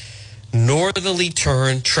 Northerly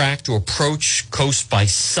turn track to approach coast by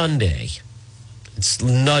Sunday. It's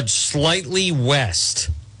nudged slightly west.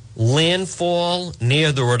 Landfall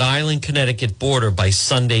near the Rhode Island, Connecticut border by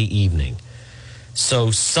Sunday evening.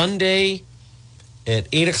 So Sunday at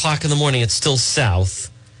 8 o'clock in the morning, it's still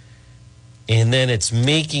south. And then it's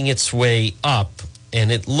making its way up.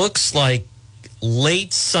 And it looks like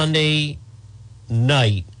late Sunday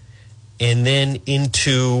night, and then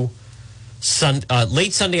into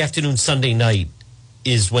late Sunday afternoon, Sunday night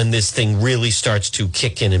is when this thing really starts to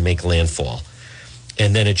kick in and make landfall.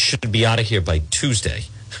 And then it should be out of here by Tuesday.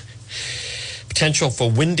 Potential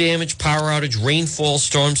for wind damage, power outage, rainfall,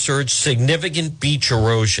 storm surge, significant beach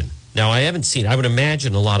erosion. Now, I haven't seen, I would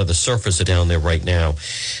imagine a lot of the surfers are down there right now.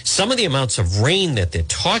 Some of the amounts of rain that they're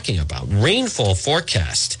talking about, rainfall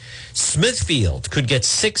forecast, Smithfield could get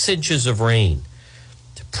 6 inches of rain.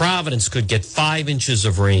 Providence could get 5 inches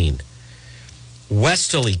of rain.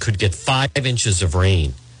 Westerly could get 5 inches of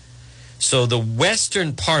rain. So the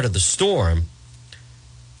western part of the storm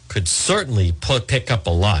could certainly pick up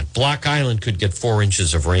a lot. Block Island could get 4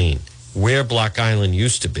 inches of rain, where Block Island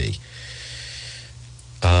used to be.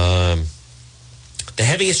 The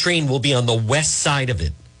heaviest rain will be on the west side of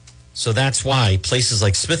it. So that's why places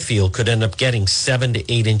like Smithfield could end up getting 7 to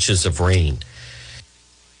 8 inches of rain.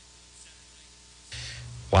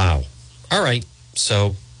 Wow. All right.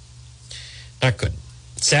 So, not good.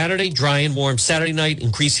 Saturday, dry and warm. Saturday night,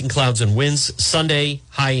 increasing clouds and winds. Sunday,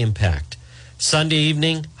 high impact. Sunday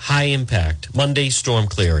evening, high impact. Monday, storm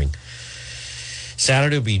clearing.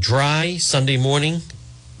 Saturday will be dry. Sunday morning,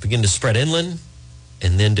 begin to spread inland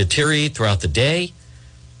and then deteriorate throughout the day.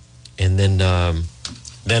 And then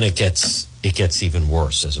it gets even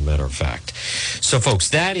worse, as a matter of fact. So, folks,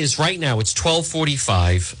 that is right now, it's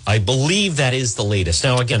 12:45. I believe that is the latest.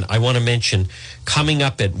 Now, again, I want to mention, coming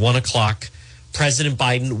up at 1 o'clock, President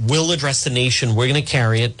Biden will address the nation. We're going to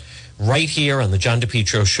carry it right here on the John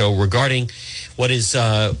DePietro Show regarding what is,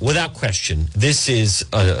 without question, this is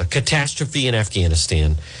a catastrophe in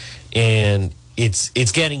Afghanistan. And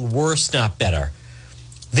it's getting worse, not better.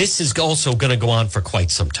 this is also going to go on for quite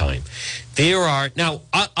some time. Now,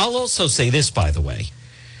 I'll also say this, by the way,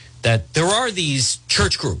 that there are these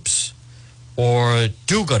church groups or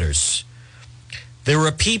do-gooders. There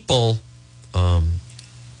are people,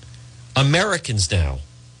 Americans now,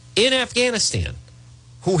 in Afghanistan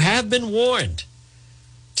who have been warned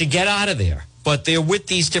to get out of there, but they're with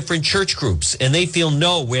these different church groups, and they feel,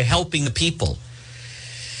 no, we're helping the people.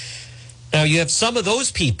 Now, you have some of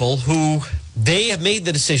those people who they have made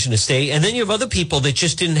the decision to stay, and then you have other people that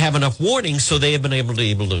just didn't have enough warning, so they have been able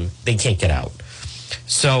to they can't get out.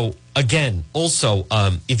 So, again, also,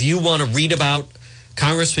 if you want to read about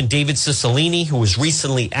Congressman David Cicilline, who was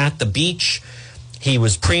recently at the beach, he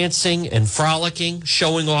was prancing and frolicking,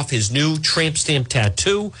 showing off his new tramp stamp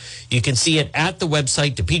tattoo. You can see it at the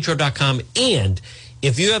website, DePetro.com. And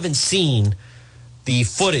if you haven't seen the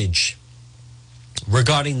footage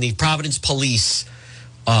regarding the Providence police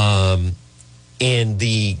and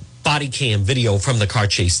the body cam video from the car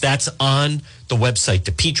chase, that's on the website,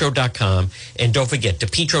 DePetro.com. And don't forget,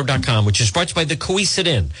 DePetro.com, which is brought to you by the Coesit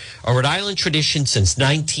Inn, a Rhode Island tradition since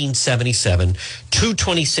 1977,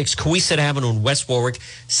 226 Coesit Avenue in West Warwick.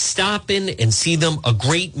 Stop in and see them. A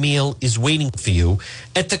great meal is waiting for you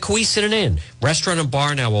at the Coesit Inn. Restaurant and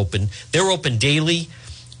bar now open. They're open daily,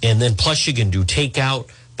 and then plus you can do takeout.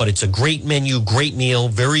 But it's a great menu, great meal,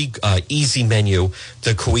 very easy menu,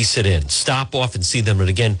 the Coesit Inn. Stop off and see them. And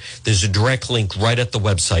again, there's a direct link right at the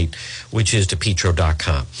website, which is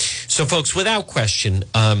DePetro.com. So, folks, without question,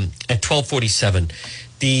 at 1247,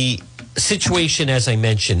 the situation, as I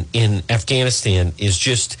mentioned, in Afghanistan is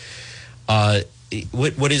just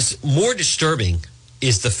what is more disturbing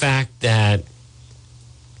is the fact that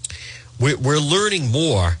we're learning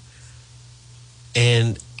more,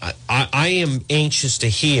 and I am anxious to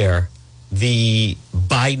hear the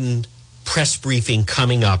Biden press briefing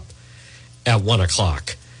coming up at 1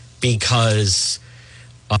 o'clock, because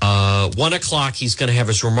 1 o'clock he's going to have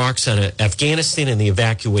his remarks on Afghanistan and the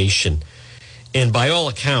evacuation. And by all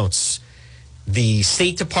accounts, the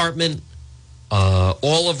State Department,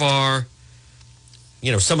 all of our,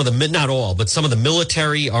 some of the, not all, but some of the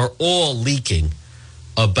military are all leaking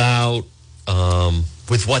about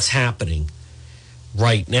with what's happening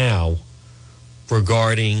right now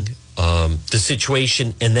regarding the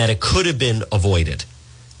situation, and that it could have been avoided.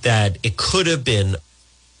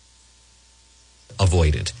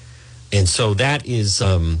 And so that is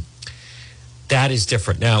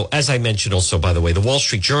different. Now, as I mentioned also, by the way, the Wall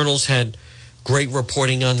Street Journal's had great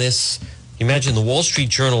reporting on this. Imagine the Wall Street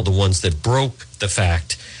Journal, the ones that broke the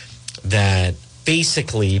fact that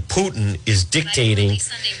basically Putin is dictating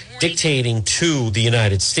to the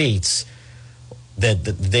United States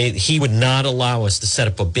that he would not allow us to set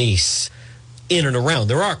up a base in and around.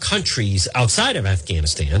 There are countries outside of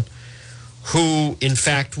Afghanistan who, in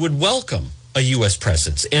fact, would welcome a U.S.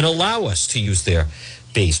 presence and allow us to use their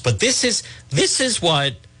base. But this is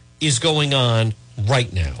what is going on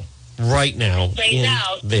right now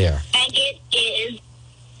there. And it is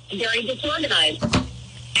very disorganized.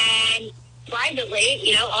 And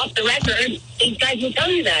privately, off the record, these guys will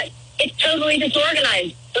tell you that. It's totally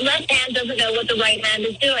disorganized. The left hand doesn't know what the right hand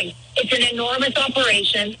is doing. It's an enormous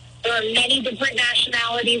operation. There are many different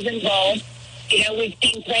nationalities involved. We've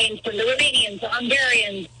seen planes from the Romanians, the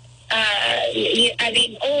Hungarians,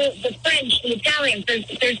 the French, the Italians.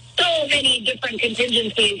 There's so many different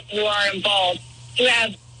contingencies who are involved. You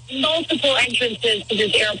have multiple entrances to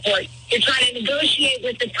this airport. You're trying to negotiate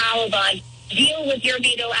with the Taliban, deal with your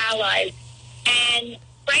NATO allies. And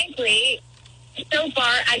frankly, so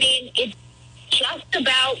far, it's just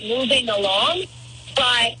about moving along.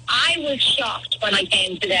 But I was shocked when I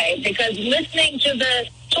came today, because listening to the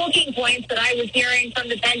talking points that I was hearing from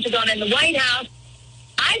the Pentagon and the White House,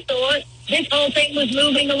 I thought this whole thing was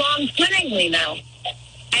moving along swimmingly now.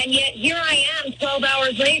 And yet here I am 12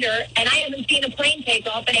 hours later, and I haven't seen a plane take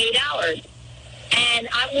off in 8 hours. And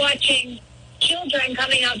I'm watching children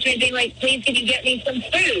coming up to me being like, please, can you get me some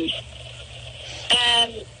food?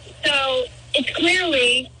 So it's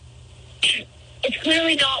clearly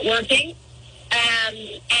not working. And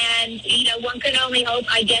one can only hope.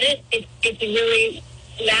 I get it. It's a really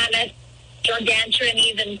mammoth, gargantuan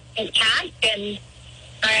even task. And,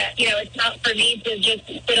 it's not for me to just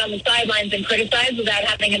sit on the sidelines and criticize without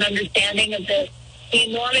having an understanding of the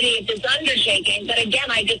enormity of this undertaking. But again,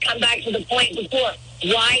 I just come back to the point before.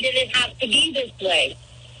 Why did it have to be this way?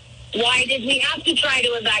 Why did we have to try to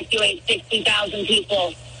evacuate 60,000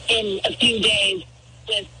 people in a few days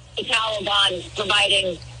with the Taliban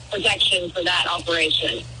providing protection for that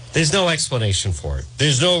operation? There's no explanation for it.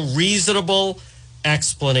 There's no reasonable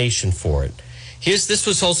explanation for it. This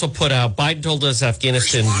was also put out. Biden told us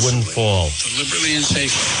Afghanistan wouldn't fall. Deliberately and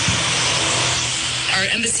safely. Our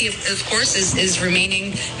embassy, of course, is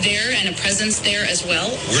remaining there and a presence there as well.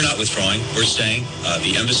 We're not withdrawing. We're staying.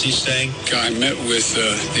 The embassy's staying. I met with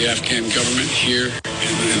the Afghan government here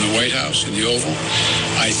in the White House, in the Oval.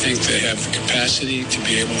 I think they have the capacity to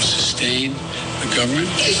be able to sustain the government.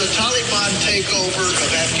 Is the Taliban takeover of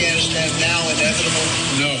Afghanistan now inevitable?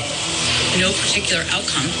 No. No particular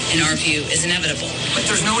outcome, in our view, is inevitable. But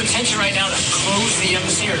there's no intention right now to close the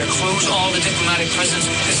embassy or to close all the diplomatic presence.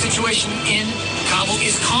 The situation in Kabul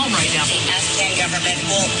is calm right now. The Afghan government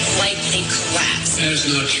will likely collapse. That is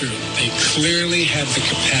not true. They clearly have the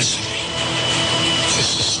capacity to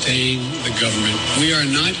sustain the government. We are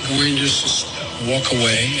not going to walk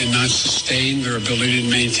away and not sustain their ability to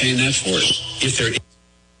maintain that force. If there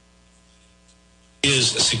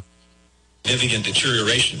is a significant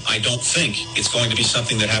deterioration, I don't think it's going to be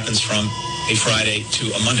something that happens from a Friday to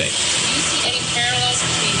a Monday. Do you see any parallels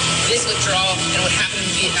between this withdrawal and what happened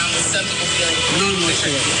in Vietnam with some people feeling? None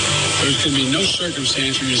whatsoever. There's going to be no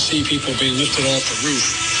circumstance where you see people being lifted off the roof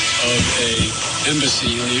of a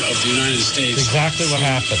embassy of the United States. That's exactly what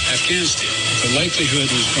happened. Afghanistan. The likelihood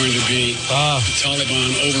is going to be the Taliban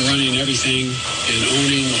overrunning everything and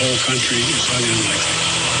owning the whole country is highly unlikely.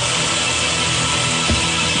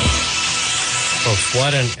 Folks,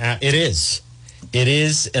 it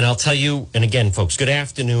is, and I'll tell you, and again, folks, good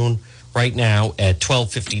afternoon. Right now at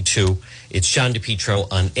 12:52, it's John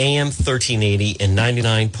DePietro on AM 1380 and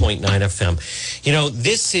 99.9 FM. You know,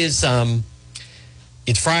 this is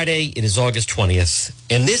it's Friday. It is August 20th,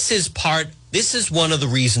 and this is one of the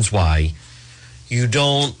reasons why you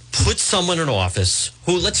don't put someone in office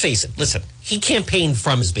who, let's face it, listen, he campaigned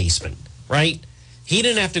from his basement, right? He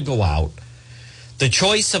didn't have to go out. The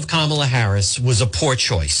choice of Kamala Harris was a poor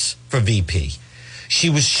choice for VP. She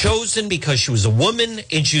was chosen because she was a woman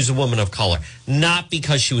and she was a woman of color, not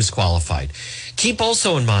because she was qualified. Keep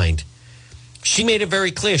also in mind, she made it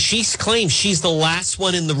very clear. She claims she's the last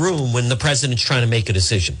one in the room when the president's trying to make a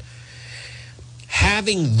decision.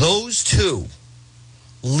 Having those two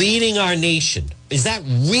leading our nation, is that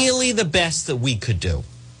really the best that we could do?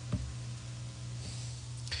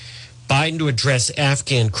 Biden to address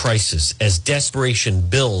Afghan crisis as desperation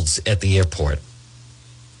builds at the airport.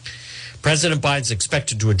 President Biden's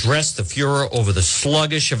expected to address the furor over the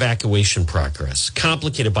sluggish evacuation progress,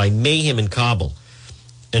 complicated by mayhem in Kabul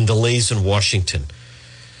and delays in Washington.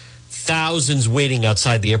 Thousands waiting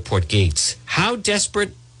outside the airport gates. How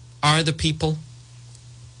desperate are the people?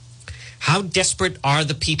 How desperate are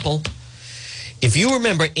the people? If you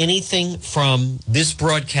remember anything from this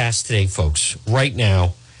broadcast today, folks, right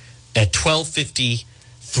now, at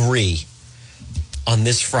 12:53 on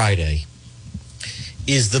this Friday,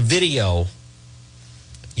 is the video.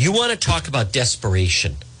 You want to talk about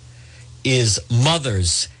desperation, is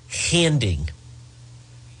mothers handing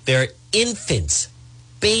their infants,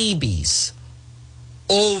 babies,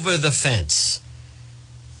 over the fence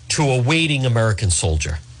to a waiting American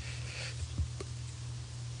soldier.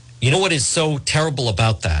 You know what is so terrible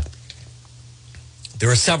about that? There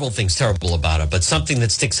are several things terrible about it, but something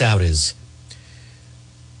that sticks out is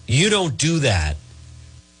you don't do that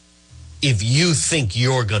if you think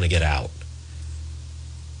you're going to get out.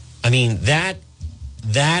 I mean, that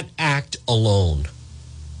act alone,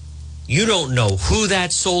 you don't know who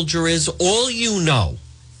that soldier is. All you know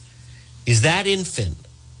is that infant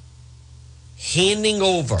handing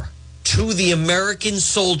over to the American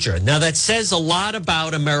soldier. Now, that says a lot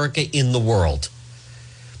about America in the world.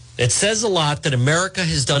 It says a lot that America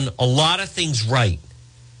has done a lot of things right.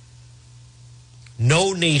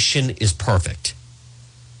 No nation is perfect.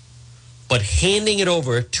 But handing it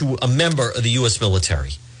over to a member of the U.S.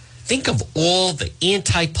 military. Think of all the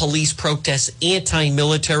anti-police protests,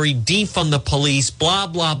 anti-military, defund the police, blah,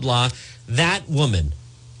 blah, blah. That woman,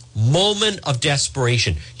 moment of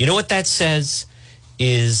desperation. You know what that says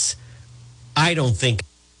is, I don't think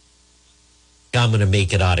I'm going to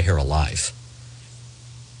make it out of here alive.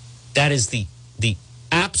 That is the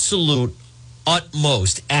absolute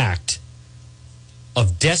utmost act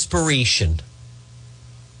of desperation,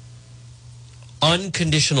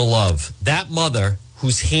 unconditional love. That mother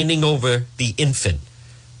who's handing over the infant,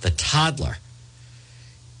 the toddler,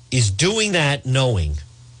 is doing that knowing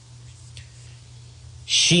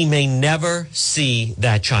she may never see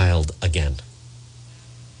that child again.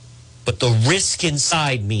 But the risk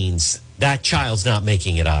inside means that child's not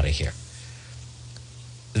making it out of here.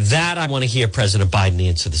 That I want to hear President Biden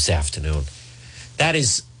answer this afternoon. That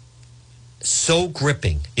is so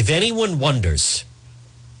gripping. If anyone wonders,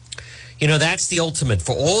 You know, that's the ultimate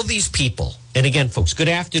for all these people. And again, folks, good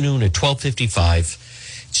afternoon at 12:55.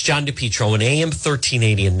 It's John DePietro on AM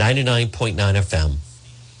 1380 and 99.9 FM.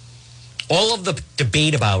 All of the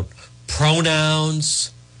debate about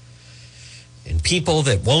pronouns and people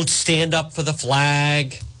that won't stand up for the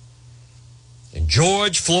flag and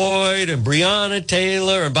George Floyd and Breonna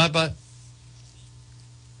Taylor and blah.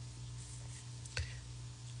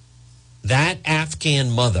 That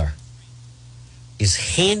Afghan mother is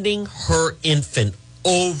handing her infant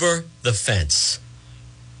over the fence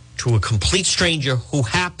to a complete stranger who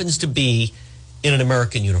happens to be in an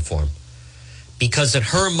American uniform. Because in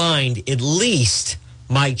her mind, at least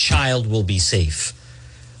my child will be safe.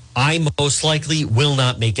 I most likely will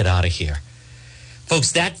not make it out of here.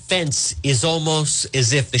 Folks, that fence is almost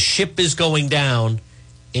as if the ship is going down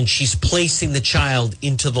and she's placing the child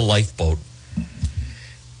into the lifeboat.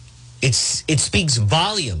 It speaks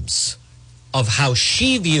volumes of how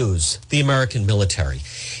she views the American military.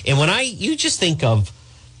 And when you just think of,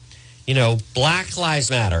 you know, Black Lives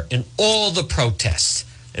Matter and all the protests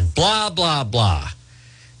and blah, blah, blah,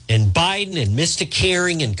 and Biden and Mr.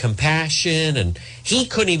 Caring and Compassion, and he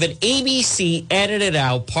couldn't even, ABC edited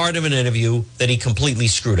out part of an interview that he completely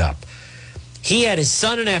screwed up. He had his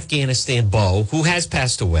son in Afghanistan, Bo, who has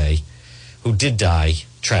passed away, who did die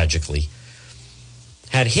tragically.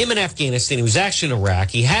 Had him in Afghanistan. He was actually in Iraq.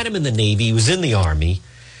 He had him in the Navy. He was in the Army.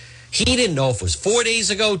 He didn't know if it was 4 days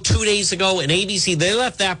ago, 2 days ago, and ABC, they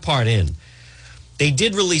left that part in. They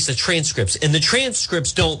did release the transcripts, and the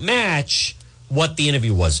transcripts don't match what the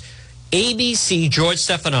interview was. ABC, George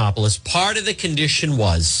Stephanopoulos, part of the condition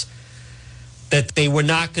was that they were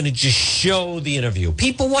not going to just show the interview.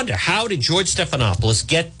 People wonder, how did George Stephanopoulos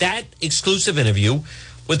get that exclusive interview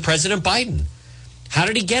with President Biden? How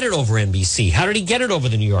did he get it over NBC? How did he get it over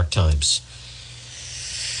the New York Times?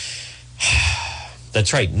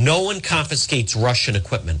 That's right. No one confiscates Russian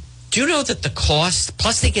equipment. Do you know that the cost,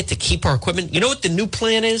 plus they get to keep our equipment? You know what the new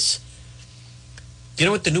plan is? Do you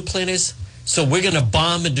know what the new plan is? So we're going to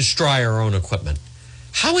bomb and destroy our own equipment.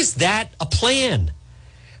 How is that a plan?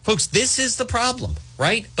 Folks, this is the problem,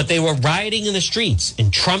 right? But they were rioting in the streets,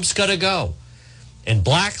 and Trump's got to go, and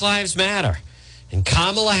Black Lives Matter. And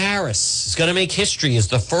Kamala Harris is going to make history as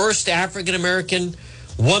the first African-American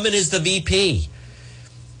woman as the VP.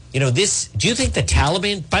 You know, do you think the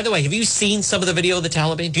Taliban, by the way, have you seen some of the video of the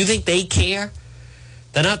Taliban? Do you think they care?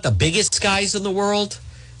 They're not the biggest guys in the world.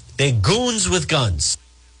 They're goons with guns.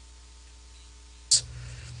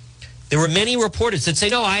 There were many reporters that say,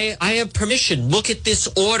 no, I have permission. Look at this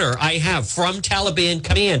order I have from Taliban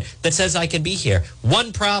command that says I can be here.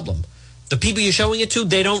 One problem. The people you're showing it to,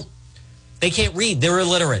 they can't read. They're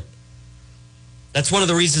illiterate. That's one of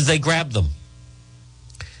the reasons they grabbed them.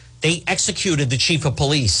 They executed the chief of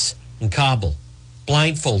police in Kabul,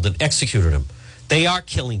 blindfolded, executed him. They are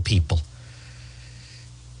killing people.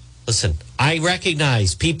 Listen, I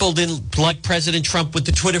recognize people didn't like President Trump with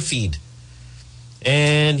the Twitter feed.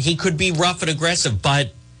 And he could be rough and aggressive,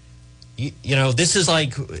 but, you know, this is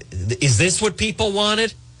like, is this what people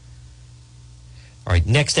wanted? All right,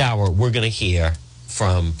 next hour, we're going to hear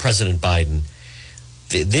from President Biden.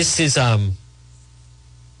 This is, I'm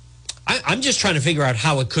just trying to figure out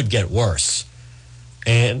how it could get worse.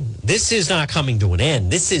 And this is not coming to an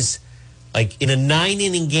end. This is like in a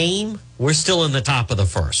 9-inning game, we're still in the top of the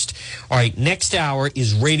first. All right, next hour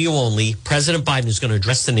is radio only. President Biden is going to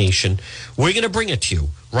address the nation. We're going to bring it to you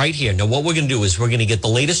right here. Now, what we're going to do is we're going to get the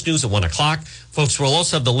latest news at 1 o'clock. Folks, we'll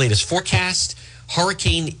also have the latest forecast.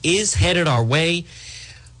 Hurricane is headed our way.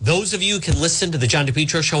 Those of you who can listen to the John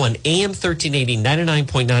DePietro Show on AM 1380,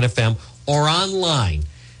 99.9 FM, or online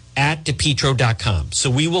at DePietro.com. So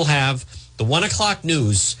we will have the 1 o'clock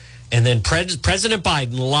news, and then President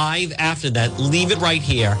Biden live after that. Leave it right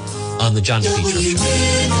here on the John DePietro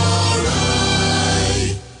Show.